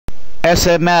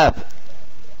SMF,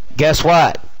 guess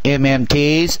what,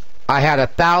 MMTs? I had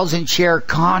 1,000 share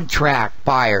contract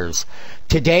buyers.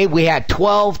 Today we had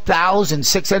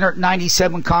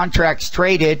 12,697 contracts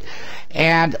traded,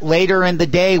 and later in the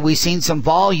day we seen some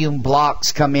volume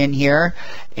blocks come in here,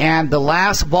 and the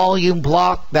last volume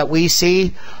block that we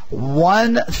see,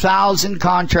 1,000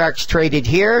 contracts traded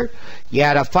here. You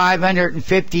had a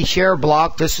 550 share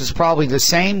block. This is probably the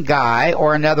same guy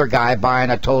or another guy buying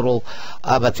a total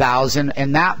of 1,000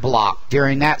 in that block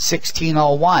during that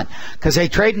 16:01, because they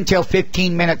trade until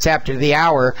 15 minutes after the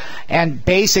hour, and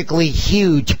basically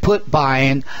huge put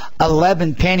buying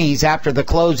 11 pennies after the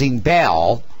closing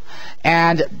bell.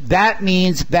 And that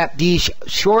means that these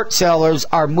short sellers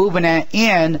are moving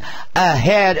in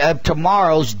ahead of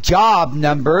tomorrow's job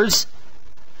numbers.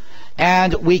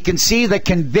 And we can see the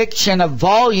conviction of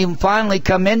volume finally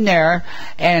come in there.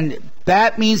 And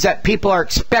that means that people are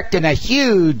expecting a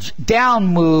huge down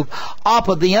move off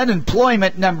of the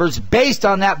unemployment numbers based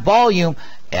on that volume.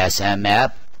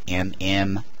 SMF,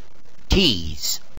 MMTs.